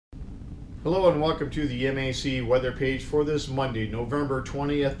Hello and welcome to the MAC weather page for this Monday, November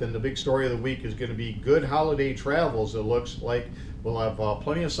 20th. And the big story of the week is going to be good holiday travels. It looks like we'll have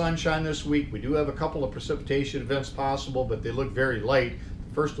plenty of sunshine this week. We do have a couple of precipitation events possible, but they look very light.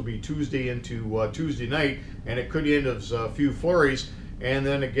 First will be Tuesday into Tuesday night, and it could end as a few flurries. And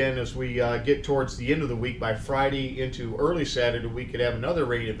then again, as we get towards the end of the week, by Friday into early Saturday, we could have another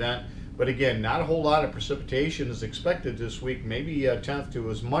rain event. But again, not a whole lot of precipitation is expected this week, maybe a tenth to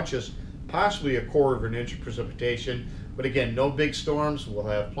as much as possibly a quarter of an inch of precipitation. But again, no big storms. We'll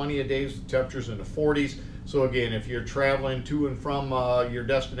have plenty of days with temperatures in the 40s. So again, if you're traveling to and from your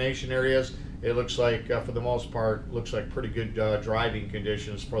destination areas, it looks like for the most part, looks like pretty good driving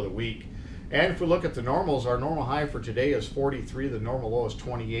conditions for the week. And if we look at the normals, our normal high for today is 43, the normal low is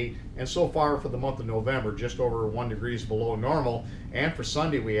 28, and so far for the month of November, just over 1 degrees below normal. And for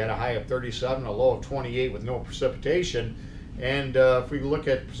Sunday, we had a high of 37, a low of 28 with no precipitation. And if we look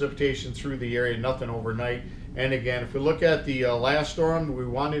at precipitation through the area, nothing overnight. And again, if we look at the last storm, we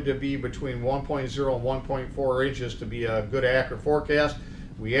wanted to be between 1.0 and 1.4 inches to be a good accurate forecast.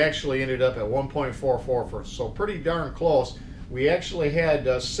 We actually ended up at 1.44, so pretty darn close. We actually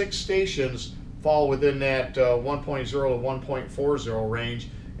had 6 stations fall within that 1.0 to 1.40 range,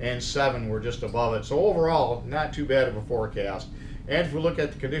 and 7 were just above it. So overall, not too bad of a forecast. And if we look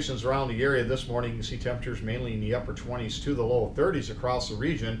at the conditions around the area this morning, you can see temperatures mainly in the upper 20s to the low 30s across the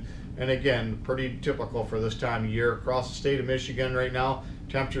region. And again, pretty typical for this time of year. Across the state of Michigan right now,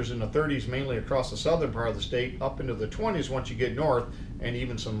 temperatures in the 30s mainly across the southern part of the state, up into the 20s once you get north, and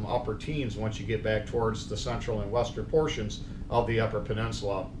even some upper teens once you get back towards the central and western portions of the upper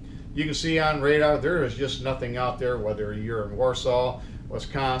peninsula. You can see on radar there is just nothing out there, whether you're in Warsaw,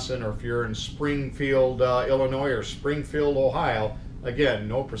 Wisconsin, or if you're in Springfield, Illinois, or Springfield, Ohio. Again,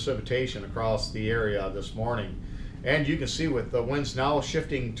 no precipitation across the area this morning. And you can see with the winds now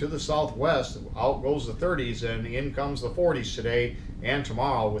shifting to the southwest, out goes the 30s and in comes the 40s today and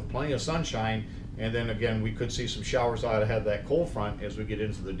tomorrow with plenty of sunshine. And then again, we could see some showers out ahead of that cold front as we get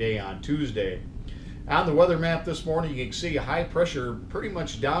into the day on Tuesday. On the weather map this morning, you can see high pressure pretty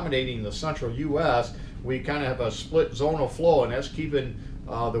much dominating the central U.S. We kind of have a split zonal flow, and that's keeping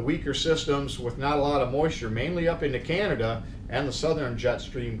the weaker systems with not a lot of moisture, mainly up into Canada, and the southern jet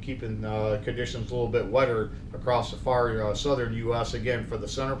stream keeping conditions a little bit wetter across the far southern U.S. Again, for the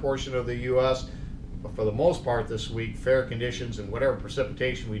center portion of the U.S., but for the most part this week, fair conditions, and whatever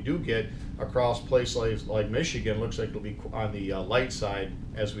precipitation we do get across places like Michigan looks like it'll be on the light side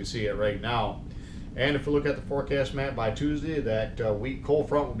as we see it right now. And if we look at the forecast map by Tuesday, that weak cold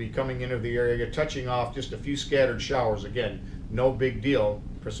front will be coming into the area, touching off just a few scattered showers. Again, no big deal.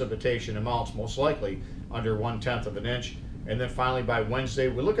 Precipitation amounts most likely under 1/10 of an inch. And then finally by Wednesday,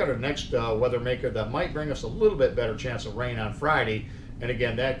 we look at our next weather maker that might bring us a little bit better chance of rain on Friday. And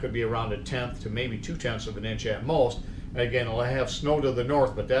again, that could be around 1/10 to maybe 2/10 of an inch at most. And again, it'll have snow to the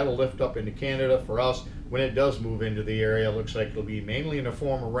north, but that'll lift up into Canada for us when it does move into the area. It looks like it'll be mainly in the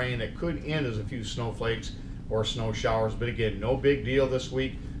form of rain. It could end as a few snowflakes or snow showers, but again, no big deal this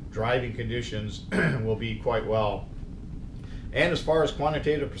week. Driving conditions will be quite well. And as far as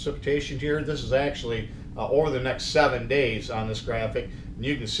quantitative precipitation here, this is actually over the next 7 days on this graphic. And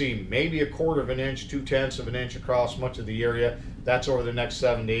you can see maybe a quarter of an inch, 2/10 of an inch across much of the area. That's over the next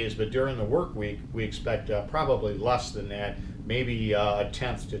 7 days, but during the work week, we expect probably less than that, maybe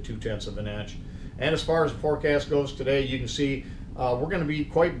 1/10 to 2/10 of an inch. And as far as the forecast goes today, you can see we're going to be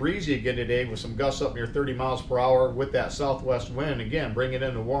quite breezy again today with some gusts up near 30 miles per hour with that southwest wind, again, bringing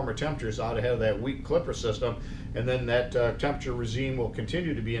in the warmer temperatures out ahead of that weak clipper system. And then that temperature regime will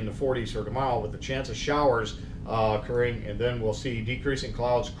continue to be in the 40s for tomorrow with the chance of showers occurring. And then we'll see decreasing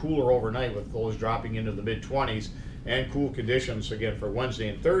clouds, cooler overnight with those dropping into the mid-20s, and cool conditions again for Wednesday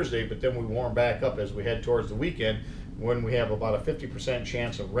and Thursday. But then we warm back up as we head towards the weekend, when we have about a 50%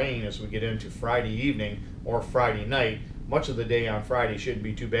 chance of rain as we get into Friday evening or Friday night. Much of the day on Friday shouldn't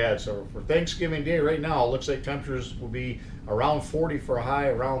be too bad. So for Thanksgiving Day right now, it looks like temperatures will be around 40 for a high,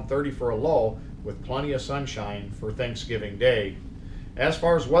 around 30 for a low, with plenty of sunshine for Thanksgiving Day. As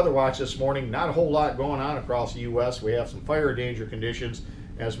far as weather watch this morning, not a whole lot going on across the U.S. We have some fire danger conditions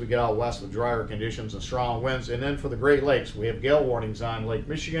as we get out west with drier conditions and strong winds. And then for the Great Lakes, we have gale warnings on Lake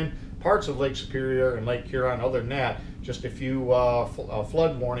Michigan, parts of Lake Superior, and Lake Huron. Other than that, just a few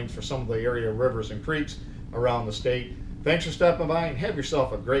flood warnings for some of the area rivers and creeks around the state. Thanks for stopping by, and have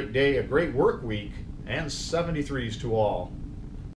yourself a great day, a great work week, and 73s to all.